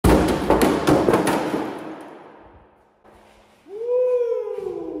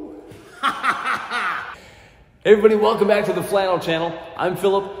Hey everybody, welcome back to the Flannel Channel. I'm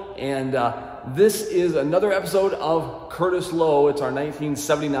Philip, and this is another episode of Curtis Lowe. It's our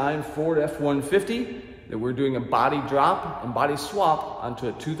 1979 Ford F-150 that we're doing a body drop and body swap onto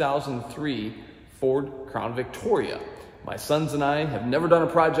a 2003 Ford Crown Victoria. My sons and I have never done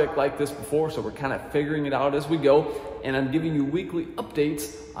a project like this before, so we're kind of figuring it out as we go, and I'm giving you weekly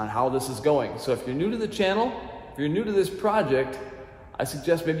updates on how this is going. So if you're new to the channel, if you're new to this project, I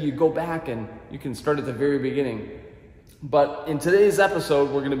suggest maybe you go back and you can start at the very beginning. But in today's episode,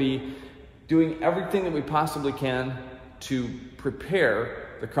 we're going to be doing everything that we possibly can to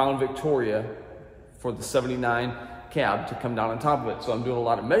prepare the Crown Victoria for the 79 cab to come down on top of it. So I'm doing a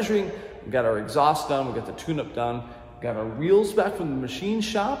lot of measuring. We've got our exhaust done, we've got the tune-up done, we've got our wheels back from the machine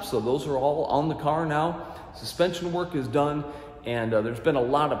shop, so those are all on the car now. Suspension work is done, and there's been a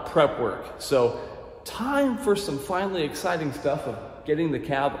lot of prep work. So time for some finally exciting stuff of getting the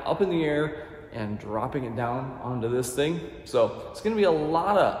cab up in the air and dropping it down onto this thing. So it's going to be a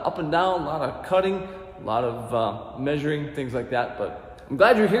lot of up and down, a lot of cutting, a lot of measuring, things like that. But I'm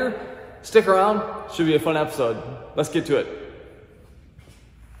glad you're here. Stick around. Should be a fun episode. Let's get to it.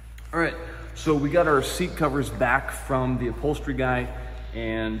 All right. So we got our seat covers back from the upholstery guy,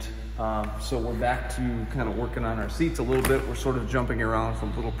 and so we're back to kind of working on our seats a little bit. We're sort of jumping around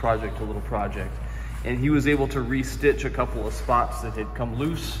from little project to little project. And he was able to restitch a couple of spots that had come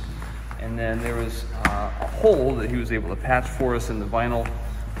loose. And then there was a hole that he was able to patch for us in the vinyl.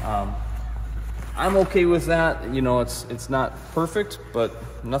 I'm okay with that. You know, it's not perfect, but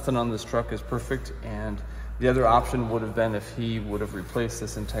nothing on this truck is perfect. And the other option would have been if he would have replaced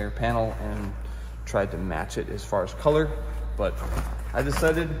this entire panel and tried to match it as far as color. But I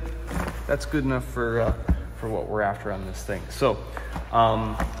decided that's good enough for what we're after on this thing. So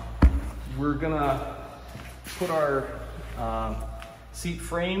we're gonna put our seat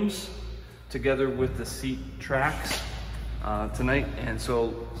frames together with the seat tracks tonight. And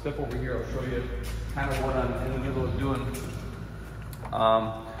so step over here, I'll show you kind of what I'm in the middle of doing.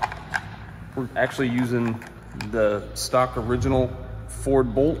 We're actually using the stock original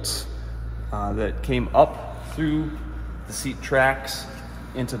Ford bolts that came up through the seat tracks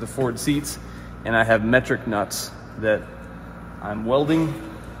into the Ford seats. And I have metric nuts that I'm welding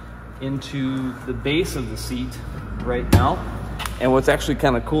into the base of the seat right now. And what's actually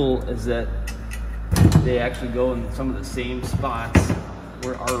kind of cool is that they actually go in some of the same spots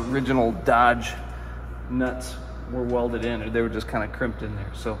where our original Dodge nuts were welded in, or they were just kind of crimped in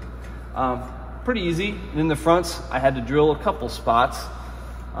there. So pretty easy. And in the fronts, I had to drill a couple spots.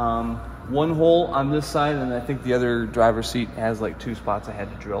 One hole on this side, and I think the other driver's seat has like 2 spots I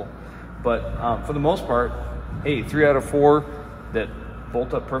had to drill. But for the most part, hey, 3 out of 4 that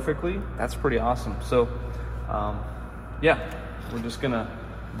bolt up perfectly. That's pretty awesome. So yeah, we're just gonna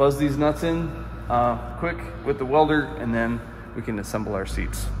buzz these nuts in quick with the welder, and then we can assemble our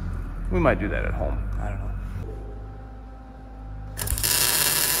seats. We might do that at home, I don't know.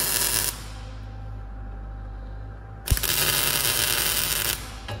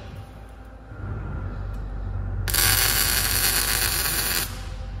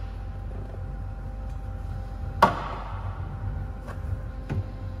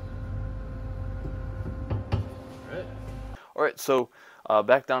 All right, so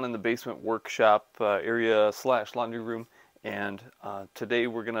back down in the basement workshop area / laundry room, and today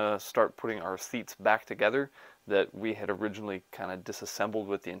we're gonna start putting our seats back together that we had originally kind of disassembled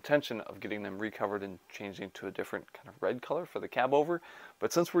with the intention of getting them recovered and changing to a different kind of red color for the cab over.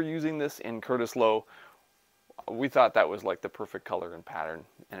 But since we're using this in Curtis Lowe, we thought that was like the perfect color and pattern,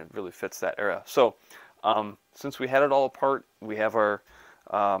 and it really fits that era. So since we had it all apart, we have our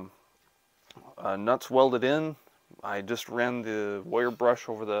nuts welded in. I just ran the wire brush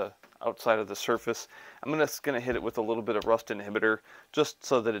over the outside of the surface. I'm just gonna hit it with a little bit of rust inhibitor just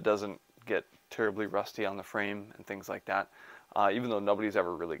so that it doesn't get terribly rusty on the frame and things like that, even though nobody's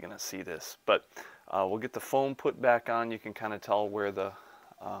ever really gonna see this. But we'll get the foam put back on. You can kind of tell where the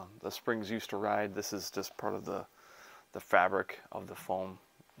springs used to ride. This is just part of the fabric of the foam,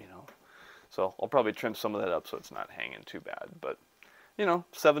 you know. So I'll probably trim some of that up so it's not hanging too bad, but you know,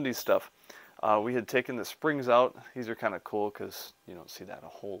 70s stuff. We had taken the springs out. These are kind of cool because you don't see that a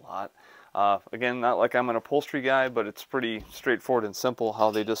whole lot. Again, not like I'm an upholstery guy, but it's pretty straightforward and simple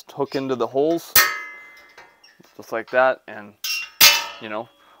how they just hook into the holes, just like that. And you know,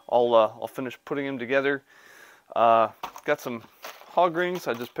 I'll finish putting them together. Got some hog rings.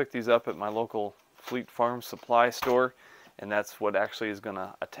 I just picked these up at my local Fleet Farm supply store, and that's what actually is going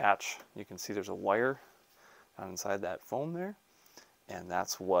to attach. You can see there's a wire down inside that foam there, and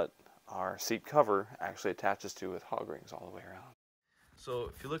that's what our seat cover actually attaches to with hog rings all the way around.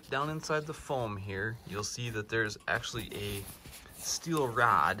 So if you look down inside the foam here, you'll see that there's actually a steel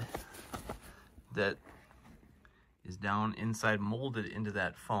rod that is down inside, molded into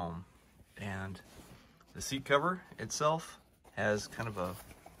that foam. And the seat cover itself has kind of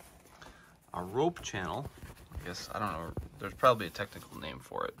a rope channel. I guess, I don't know, there's probably a technical name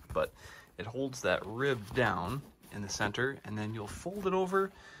for it, but it holds that rib down in the center, and then you'll fold it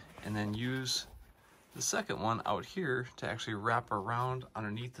over and then use the second one out here to actually wrap around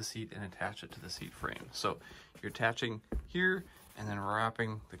underneath the seat and attach it to the seat frame. So you're attaching here and then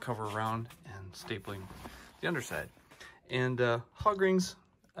wrapping the cover around and stapling the underside. And hog rings,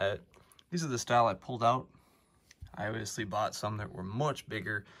 these are the style I pulled out. I obviously bought some that were much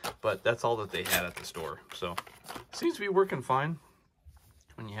bigger, but that's all that they had at the store. So it seems to be working fine.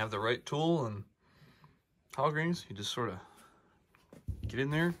 When you have the right tool and hog rings, you just sort of get in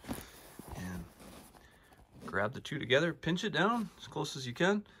there and grab the two together, pinch it down as close as you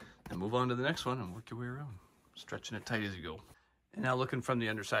can, and move on to the next one and work your way around, stretching it tight as you go. And now looking from the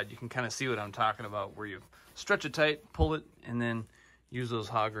underside, you can kind of see what I'm talking about, where you stretch it tight, pull it, and then use those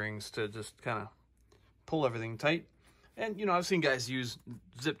hog rings to just kind of pull everything tight. And, you know, I've seen guys use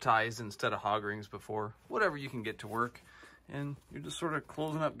zip ties instead of hog rings before, whatever you can get to work. And you're just sort of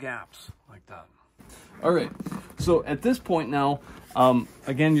closing up gaps like that. All right, so at this point now,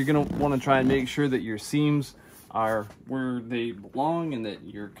 again, you're gonna wanna try and make sure that your seams are where they belong and that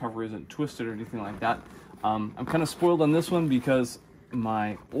your cover isn't twisted or anything like that. I'm kind of spoiled on this one because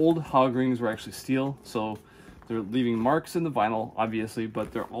my old hog rings were actually steel, so they're leaving marks in the vinyl, obviously,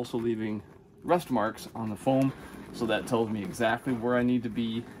 but they're also leaving rust marks on the foam, so that tells me exactly where I need to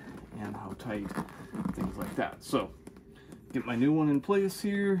be and how tight, things like that. So get my new one in place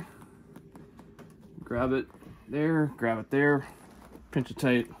here, grab it there, pinch it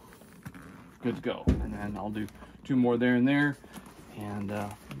tight, good to go. And then I'll do two more there and there, and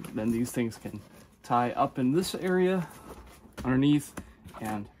then these things can tie up in this area underneath,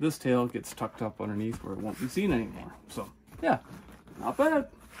 and this tail gets tucked up underneath where it won't be seen anymore. So yeah, not bad.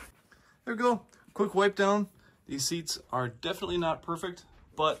 There we go, quick wipe down. These seats are definitely not perfect,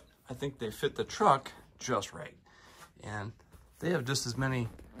 but I think they fit the truck just right. And they have just as many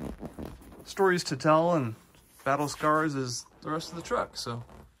stories to tell and battle scars as the rest of the truck. So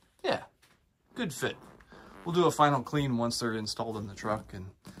yeah, good fit. We'll do a final clean once they're installed in the truck and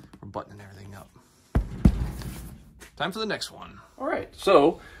we're buttoning everything up. Time for the next one. All right,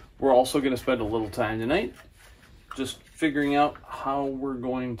 so we're also going to spend a little time tonight just figuring out how we're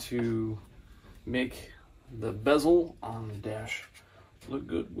going to make the bezel on the dash look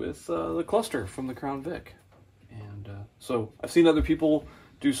good with the cluster from the Crown Vic. And so I've seen other people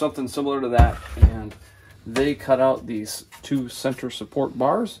do something similar to that, and they cut out these two center support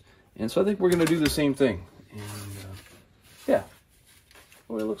bars, and so I think we're going to do the same thing. And yeah,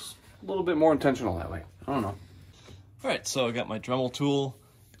 well, it looks a little bit more intentional that way. I don't know. All right, so I got my Dremel tool.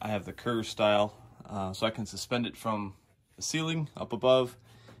 I have the curve style, so I can suspend it from the ceiling up above,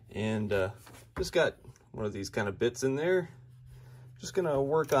 and just got one of these kind of bits in there. Just gonna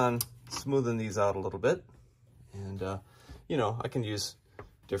work on smoothing these out a little bit. And, you know, I can use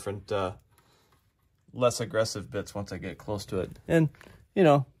different, less aggressive bits once I get close to it. And, you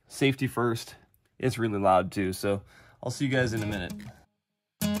know, safety first. It's really loud too, so I'll see you guys in a minute.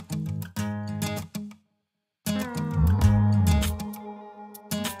 All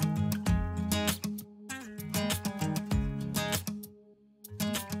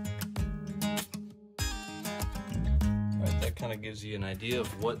right, that kind of gives you an idea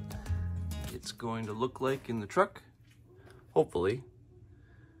of what it's going to look like in the truck, hopefully.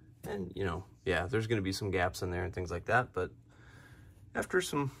 And, you know, yeah, there's going to be some gaps in there and things like that, but after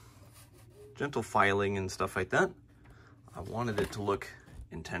some gentle filing and stuff like that, I wanted it to look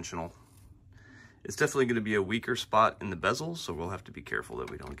intentional. It's definitely going to be a weaker spot in the bezel, so we'll have to be careful that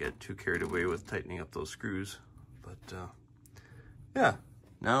we don't get too carried away with tightening up those screws. But yeah,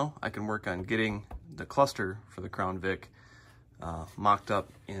 now I can work on getting the cluster for the Crown Vic mocked up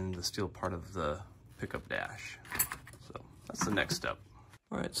in the steel part of the pickup dash. So that's the next step.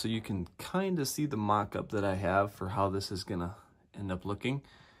 All right, so you can kind of see the mock-up that I have for how this is gonna end up looking.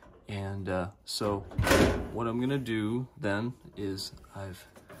 And so what I'm gonna do then is I've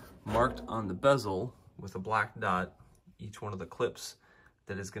marked on the bezel with a black dot each one of the clips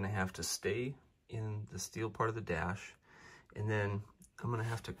that is gonna have to stay in the steel part of the dash. And then I'm gonna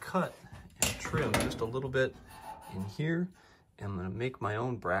have to cut and trim just a little bit in here. I'm going to make my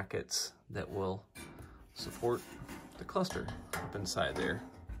own brackets that will support the cluster up inside there.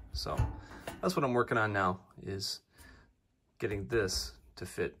 So that's what I'm working on now, is getting this to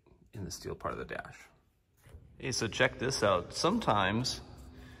fit in the steel part of the dash. Hey, so check this out. Sometimes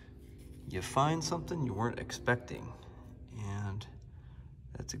you find something you weren't expecting, and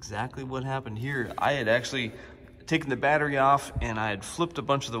that's exactly what happened here. I had actually taken the battery off and I had flipped a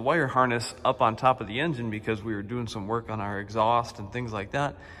bunch of the wire harness up on top of the engine because we were doing some work on our exhaust and things like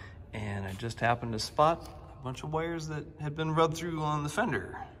that. And I just happened to spot a bunch of wires that had been rubbed through on the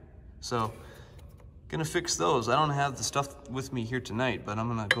fender. So, gonna fix those. I don't have the stuff with me here tonight, but I'm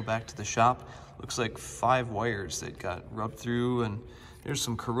gonna go back to the shop. Looks like 5 wires that got rubbed through, and there's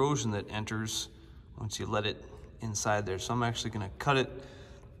some corrosion that enters once you let it inside there. So I'm actually gonna cut it,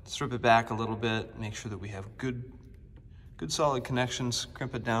 strip it back a little bit, make sure that we have good solid connections,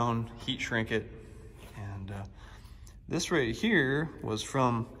 crimp it down, heat shrink it. And this right here was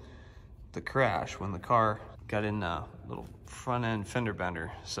from the crash when the car got in a little front end fender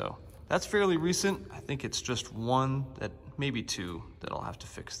bender. So that's fairly recent. I think it's just one, that maybe 2 that I'll have to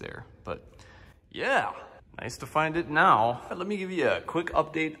fix there. But yeah, nice to find it now. Let me give you a quick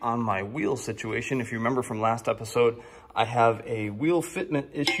update on my wheel situation. If you remember from last episode, I have a wheel fitment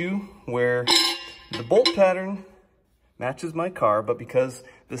issue where the bolt pattern matches my car, but because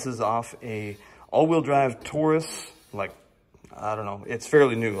this is off a all-wheel drive Taurus, like, I don't know, it's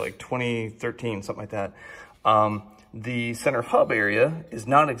fairly new, like 2013, something like that. The center hub area is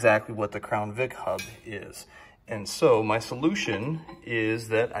not exactly what the Crown Vic hub is. And so my solution is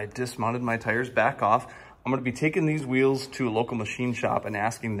that I dismounted my tires back off. I'm gonna be taking these wheels to a local machine shop and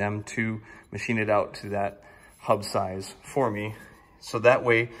asking them to machine it out to that hub size for me. So that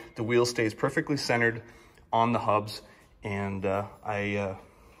way the wheel stays perfectly centered on the hubs. And I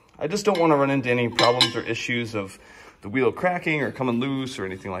just don't want to run into any problems or issues of the wheel cracking or coming loose or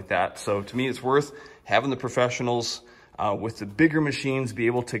anything like that. So to me, it's worth having the professionals with the bigger machines be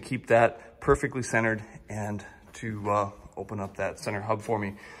able to keep that perfectly centered and to open up that center hub for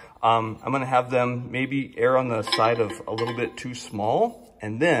me. I'm going to have them maybe err on the side of a little bit too small,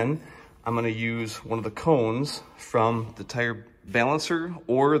 and then I'm going to use one of the cones from the tire balancer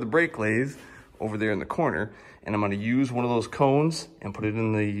or the brake lathe over there in the corner. And I'm gonna use one of those cones and put it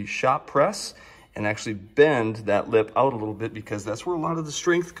in the shop press and actually bend that lip out a little bit, because that's where a lot of the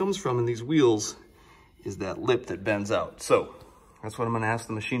strength comes from in these wheels, is that lip that bends out. So that's what I'm gonna ask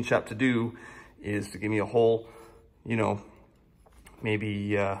the machine shop to do, is to give me a hole, you know,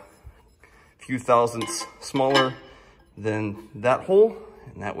 maybe a few thousandths smaller than that hole,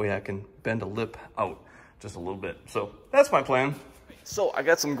 and that way I can bend a lip out just a little bit. So that's my plan. So I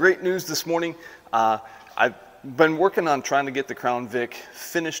got some great news this morning. I've been working on trying to get the Crown Vic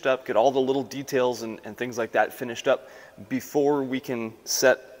finished up, get all the little details and things like that finished up before we can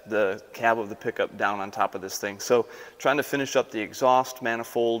set the cab of the pickup down on top of this thing. So trying to finish up the exhaust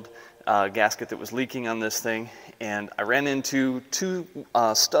manifold gasket that was leaking on this thing, and I ran into 2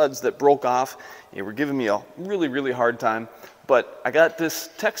 studs that broke off. They were giving me a really hard time, but I got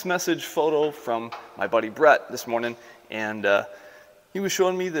this text message photo from my buddy Brett this morning, and he was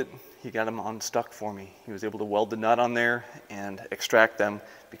showing me that he got them unstuck for me. He was able to weld the nut on there and extract them,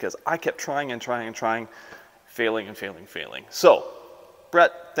 because I kept trying and trying, failing and failing. So,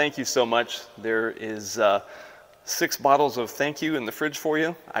 Brett, thank you so much. There is 6 bottles of thank you in the fridge for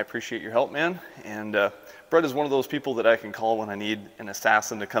you. I appreciate your help, man. And Brett is one of those people that I can call when I need an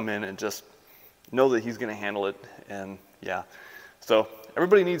assassin to come in and just know that he's gonna handle it. And yeah, so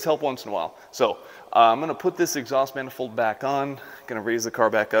everybody needs help once in a while. So I'm gonna put this exhaust manifold back on, gonna raise the car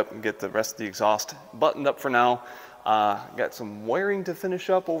back up and get the rest of the exhaust buttoned up for now. Got some wiring to finish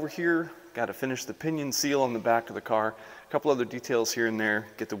up over here. Got to finish the pinion seal on the back of the car. A couple other details here and there,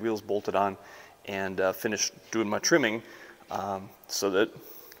 get the wheels bolted on, and finish doing my trimming so that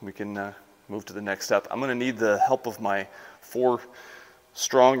we can move to the next step. I'm gonna need the help of my 4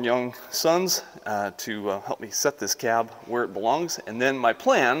 strong young sons to help me set this cab where it belongs. And then my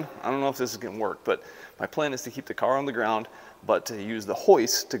plan, I don't know if this is gonna work, but my plan is to keep the car on the ground, but to use the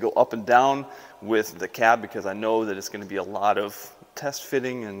hoist to go up and down with the cab, because I know that it's gonna be a lot of test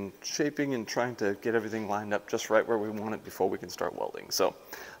fitting and shaping and trying to get everything lined up just right where we want it before we can start welding. So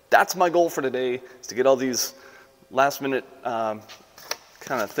that's my goal for today, is to get all these last minute kind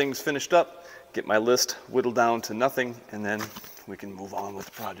of things finished up, get my list whittled down to nothing, and then we can move on with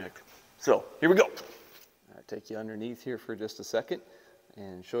the project. So here we go. I'll take you underneath here for just a second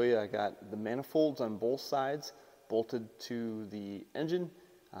and show you I got the manifolds on both sides bolted to the engine.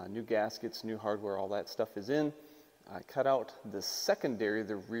 New gaskets, new hardware, all that stuff is in. I cut out the secondary,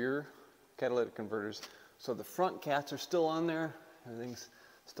 the rear catalytic converters. So the front cats are still on there. Everything's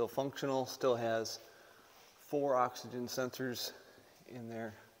still functional, still has 4 oxygen sensors in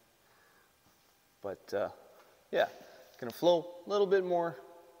there. But yeah, it's gonna flow a little bit more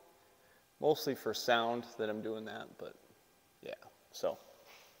mostly for sound that I'm doing that, but yeah, so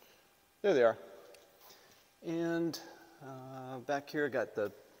there they are. And back here I got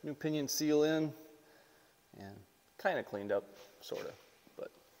the new pinion seal in and kind of cleaned up, sort of,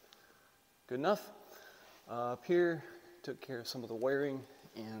 but good enough. Up here, took care of some of the wiring,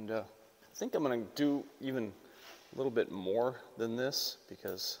 and I think I'm going to do even a little bit more than this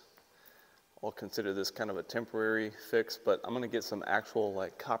because I'll consider this kind of a temporary fix, but I'm going to get some actual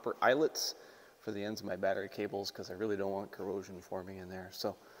like copper eyelets for the ends of my battery cables because I really don't want corrosion forming in there.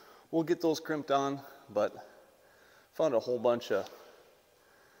 So we'll get those crimped on, but found a whole bunch of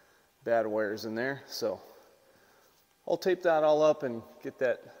bad wires in there, so I'll tape that all up and get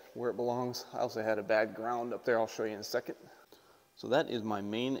that where it belongs. I also had a bad ground up there, I'll show you in a second. So that is my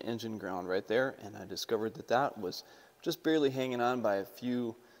main engine ground right there, and I discovered that that was just barely hanging on by a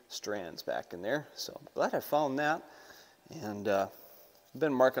few strands back in there, so I'm glad I found that. And I've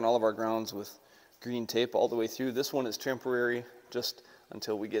been marking all of our grounds with green tape all the way through. This one is temporary just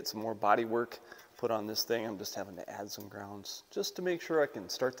until we get some more body work put on this thing. I'm just having to add some grounds just to make sure I can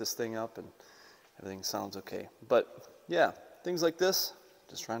start this thing up and everything sounds okay. But yeah, things like this,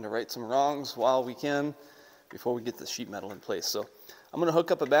 just trying to right some wrongs while we can before we get the sheet metal in place. So I'm going to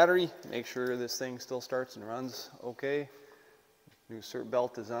hook up a battery, make sure this thing still starts and runs okay. New cert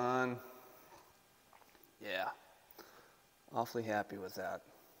belt is on. Yeah, awfully happy with that.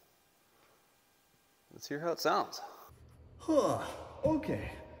 Let's hear how it sounds. Okay,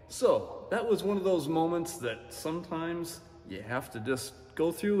 so that was one of those moments that sometimes you have to just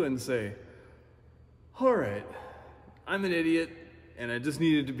go through and say, all right, I'm an idiot and I just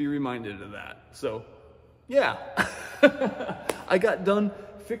needed to be reminded of that. So yeah, I got done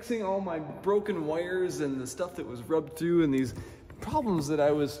fixing all my broken wires and the stuff that was rubbed through and these problems that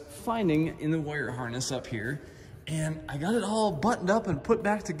I was finding in the wire harness up here. And I got it all buttoned up and put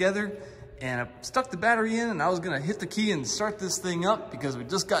back together, and I stuck the battery in, and I was gonna hit the key and start this thing up because we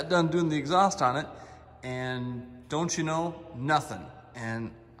just got done doing the exhaust on it. And don't you know, nothing. And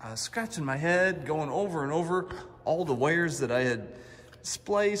I was scratching my head, going over and over all the wires that I had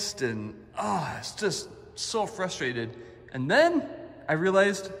spliced, and it's just so frustrated. And then I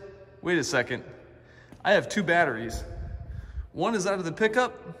realized, wait a second, I have two batteries. One is out of the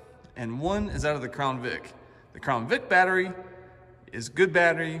pickup and one is out of the Crown Vic. The Crown Vic battery is good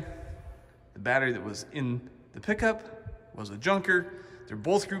battery. The battery that was in the pickup was a junker. They're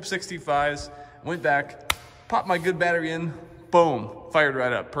both Group 65s. Went back, popped my good battery in, boom, fired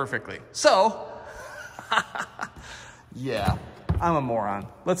right up perfectly. So, yeah, I'm a moron.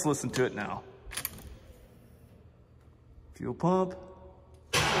 Let's listen to it now. Fuel pump.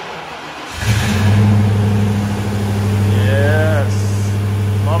 Yes,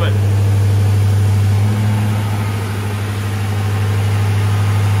 love it.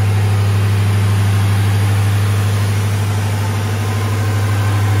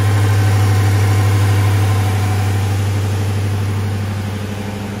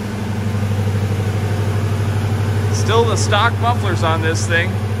 Still the stock mufflers on this thing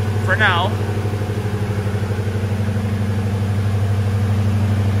for now.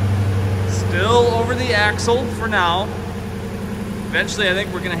 Still over the axle for now. Eventually I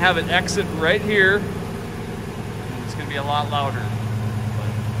think we're gonna have it exit right here. It's gonna be a lot louder.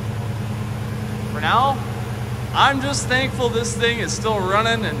 But for now, I'm just thankful this thing is still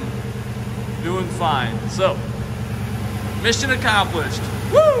running and doing fine. So, mission accomplished.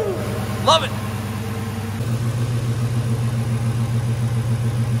 Woo! Love it.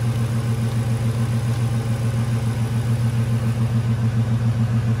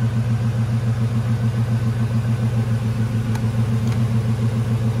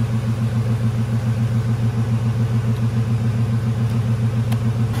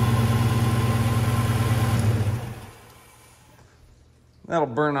 That'll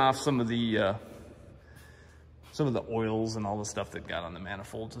burn off some of the oils and all the stuff that got on the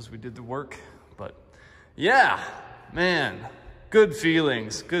manifolds as we did the work. But yeah, man, good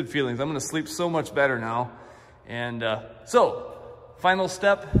feelings, good feelings. I'm gonna sleep so much better now. And so, final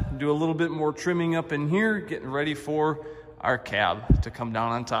step, do a little bit more trimming up in here, getting ready for our cab to come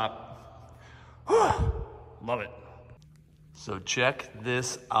down on top. Love it. So check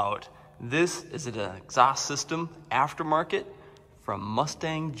this out. This is an exhaust system aftermarket from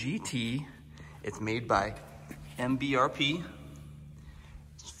Mustang GT. It's made by MBRP.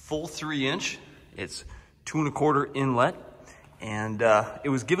 It's full 3-inch. It's 2 1/4 inlet. And it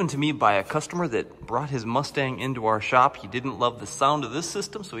was given to me by a customer that brought his Mustang into our shop. He didn't love the sound of this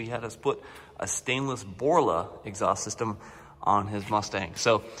system, so he had us put a stainless Borla exhaust system on his Mustang.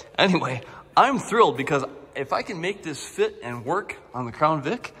 So anyway, I'm thrilled because if I can make this fit and work on the Crown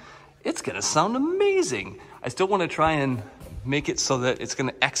Vic, it's gonna sound amazing. I still wanna try and make it so that it's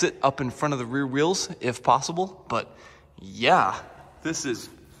gonna exit up in front of the rear wheels if possible, but yeah, this is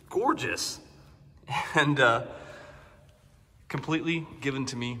gorgeous. And completely given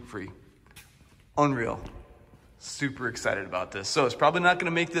to me free. Unreal. Super excited about this. So it's probably not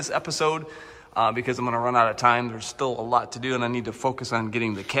gonna make this episode because I'm gonna run out of time. There's still a lot to do and I need to focus on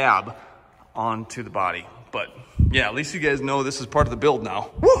getting the cab onto the body. But yeah, at least you guys know this is part of the build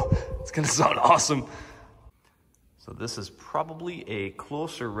now. Woo! It's gonna sound awesome. So this is probably a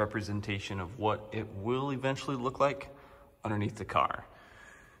closer representation of what it will eventually look like underneath the car.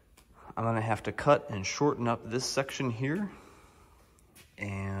 I'm gonna have to cut and shorten up this section here.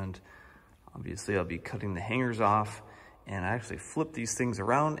 And obviously I'll be cutting the hangers off, and I actually flipped these things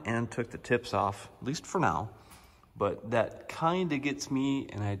around and took the tips off, at least for now. But that kind of gets me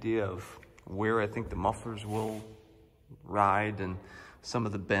an idea of where I think the mufflers will ride and some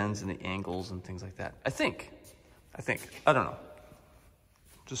of the bends and the angles and things like that. I think, I don't know.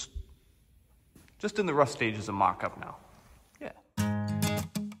 Just in the rough stages of mock-up now. Yeah.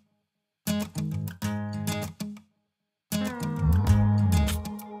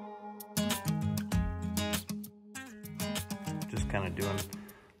 Just kind of doing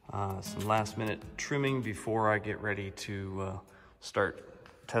some last minute trimming before I get ready to start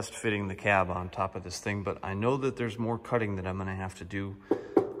test fitting the cab on top of this thing, but I know that there's more cutting that I'm gonna have to do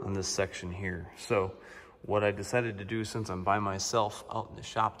on this section here. So what I decided to do, since I'm by myself out in the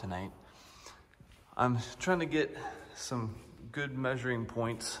shop tonight, I'm trying to get some good measuring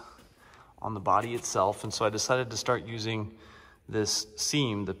points on the body itself, and so I decided to start using this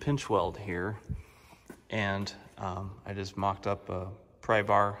seam, the pinch weld here, and I just mocked up a pry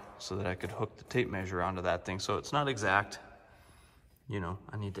bar so that I could hook the tape measure onto that thing. So it's not exact, you know,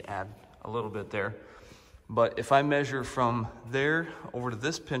 I need to add a little bit there. But if I measure from there over to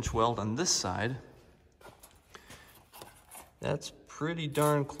this pinch weld on this side, that's pretty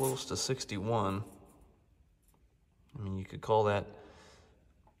darn close to 61. I mean, you could call that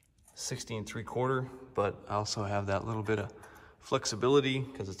 60 3/4, but I also have that little bit of flexibility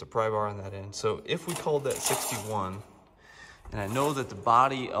because it's a pry bar on that end. So if we called that 61, and I know that the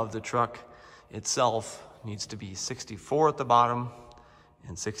body of the truck itself needs to be 64 at the bottom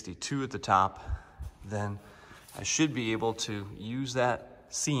and 62 at the top, then I should be able to use that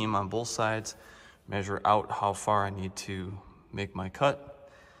seam on both sides, measure out how far I need to make my cut,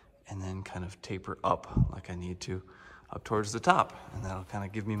 and then kind of taper up like I need to up towards the top. And that'll kind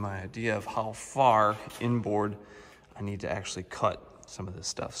of give me my idea of how far inboard I need to actually cut some of this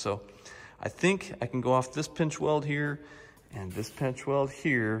stuff. So I think I can go off this pinch weld here and this pinch weld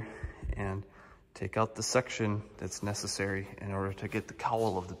here and take out the section that's necessary in order to get the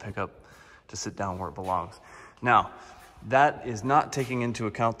cowl of the pickup to sit down where it belongs. Now, that is not taking into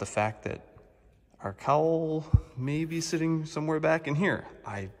account the fact that our cowl may be sitting somewhere back in here.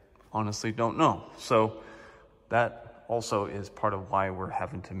 I honestly don't know. So that also is part of why we're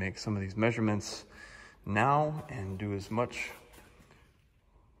having to make some of these measurements now and do as much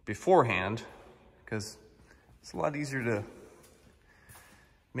beforehand, because it's a lot easier to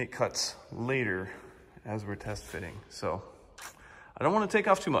make cuts later as we're test fitting. So I don't want to take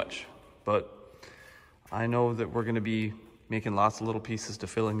off too much, but I know that we're going to be making lots of little pieces to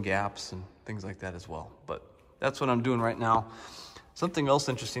fill in gaps and things like that as well. But that's what I'm doing right now. Something else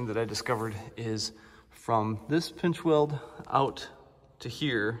interesting that I discovered is from this pinch weld out to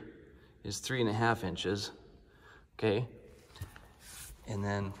here is 3.5 inches, okay? And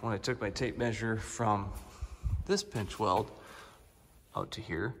then when I took my tape measure from this pinch weld out to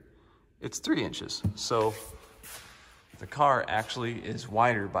here, it's 3 inches. So the car actually is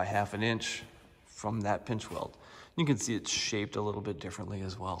wider by 1/2 inch from that pinch weld. You can see it's shaped a little bit differently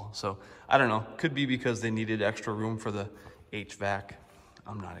as well. So I don't know, could be because they needed extra room for the HVAC.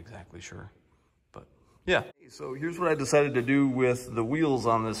 I'm not exactly sure, but yeah. So here's what I decided to do with the wheels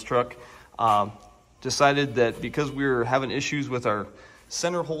on this truck. Decided that because we were having issues with our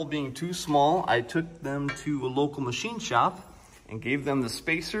center hole being too small, I took them to a local machine shop and gave them the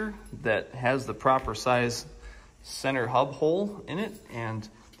spacer that has the proper size center hub hole in it, and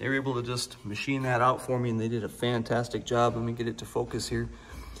they were able to just machine that out for me, and they did a fantastic job. Let me get it to focus here.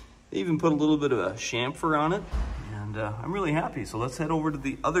 They even put a little bit of a chamfer on it, and I'm really happy. So let's head over to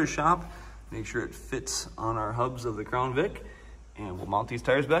the other shop, make sure it fits on our hubs of the Crown Vic, and we'll mount these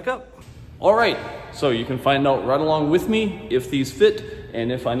tires back up. All right, so you can find out right along with me if these fit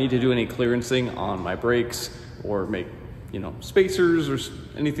and if I need to do any clearancing on my brakes or make, you know, spacers or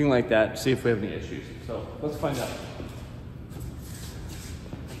anything like that, see if we have any issues. So let's find out.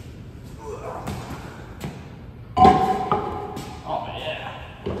 Oh yeah.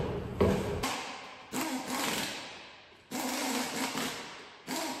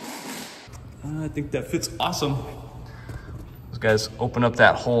 I think that fits awesome. Those guys open up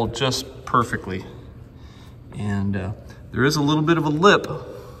that hole just perfectly. And there is a little bit of a lip.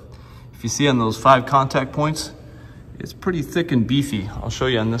 If you see on those 5 contact points, it's pretty thick and beefy. I'll show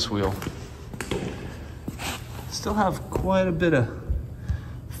you on this wheel. Still have quite a bit of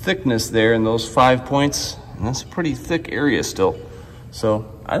thickness there in those 5 points, and that's a pretty thick area still.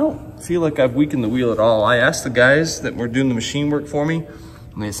 So I don't feel like I've weakened the wheel at all. I asked the guys that were doing the machine work for me,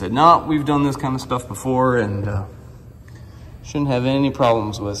 and they said, no, we've done this kind of stuff before, and shouldn't have any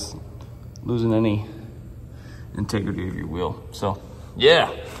problems with losing any integrity of your wheel. So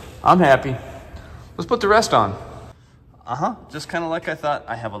yeah, I'm happy. Let's put the rest on. Just kind of like I thought.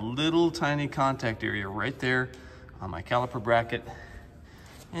 I have a little tiny contact area right there on my caliper bracket,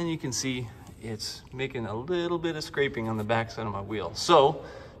 and you can see it's making a little bit of scraping on the backside of my wheel. So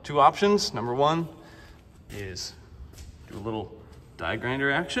 2 options. Number 1 is do a little die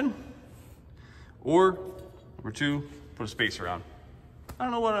grinder action, or number 2, put a spacer on. I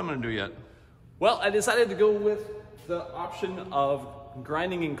don't know what I'm gonna do yet. Well, I decided to go with the option of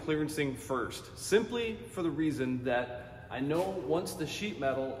grinding and clearancing first, simply for the reason that I know once the sheet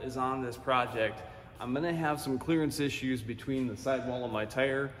metal is on this project, I'm gonna have some clearance issues between the sidewall of my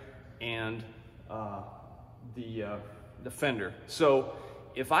tire and the fender. So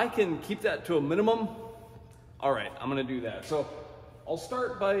if I can keep that to a minimum, all right, I'm gonna do that. So I'll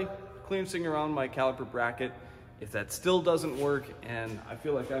start by clearancing around my caliper bracket. If that still doesn't work and I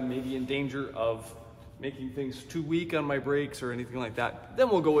feel like I'm maybe in danger of making things too weak on my brakes or anything like that, then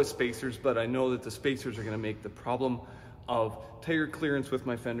we'll go with spacers. But I know that the spacers are gonna make the problem of tire clearance with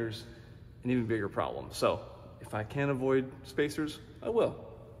my fenders an even bigger problem. So if I can avoid spacers, I will.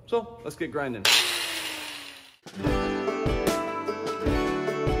 So let's get grinding.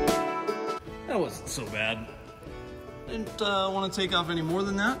 That wasn't so bad. Didn't want to take off any more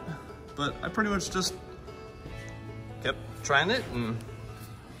than that, but I pretty much just kept trying it, and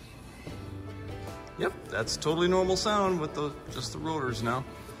yep, that's totally normal sound with just the rotors now.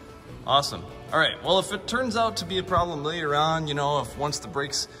 Awesome. All right, well, if it turns out to be a problem later on, you know, if once the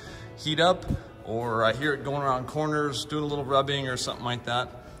brakes heat up or I hear it going around corners, doing a little rubbing or something like that,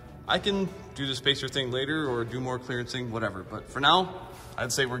 I can do the spacer thing later or do more clearancing, whatever. But for now,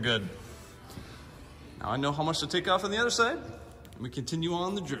 I'd say we're good. Now I know how much to take off on the other side, and we continue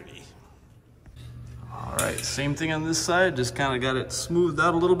on the journey. All right, same thing on this side, just kind of got it smoothed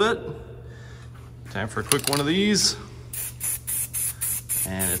out a little bit. Time for a quick one of these.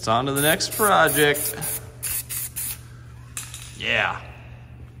 And it's on to the next project. Yeah,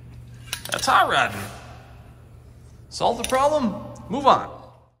 that's hot rodding. Solve the problem, move on.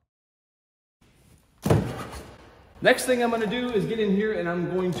 Next thing I'm gonna do is get in here and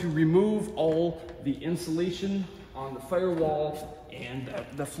I'm going to remove all the insulation on the firewall and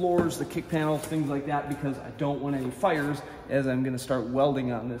the floors, the kick panel, things like that, because I don't want any fires as I'm gonna start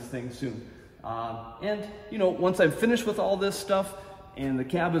welding on this thing soon. And you know, once I'm finished with all this stuff and the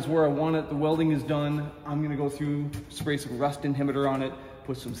cab is where I want it, the welding is done, I'm gonna go through, spray some rust inhibitor on it,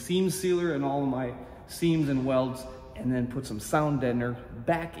 put some seam sealer in all of my seams and welds, and then put some sound deadener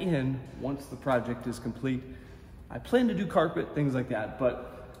back in once the project is complete. I plan to do carpet, things like that,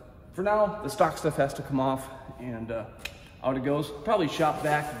 but for now, the stock stuff has to come off, and out it goes. Probably shop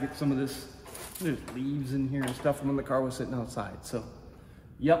back and get some of this, there's leaves in here and stuff from when the car was sitting outside. So,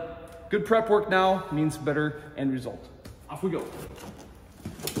 yep, good prep work now means better end result. Off we go.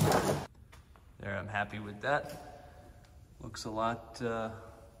 There, I'm happy with that. Looks a lot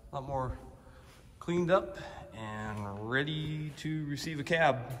more cleaned up and ready to receive a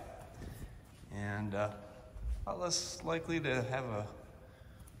cab. And a lot less likely to have a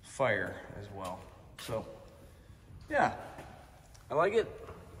fire as well. So, yeah, I like it.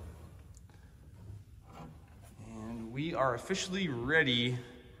 And we are officially ready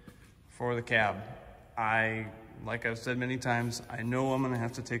for the cab. Like I've said many times, I know I'm gonna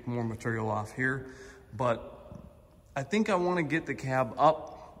have to take more material off here, but I think I wanna get the cab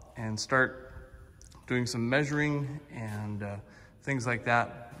up and start doing some measuring and things like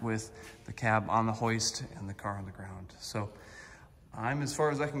that with the cab on the hoist and the car on the ground. So I'm as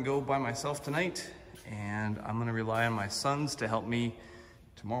far as I can go by myself tonight, and I'm gonna rely on my sons to help me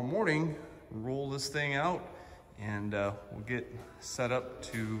tomorrow morning roll this thing out, and we'll get set up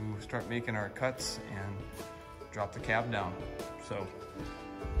to start making our cuts and drop the cab down. So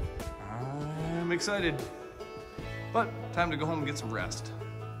I'm excited, but time to go home and get some rest.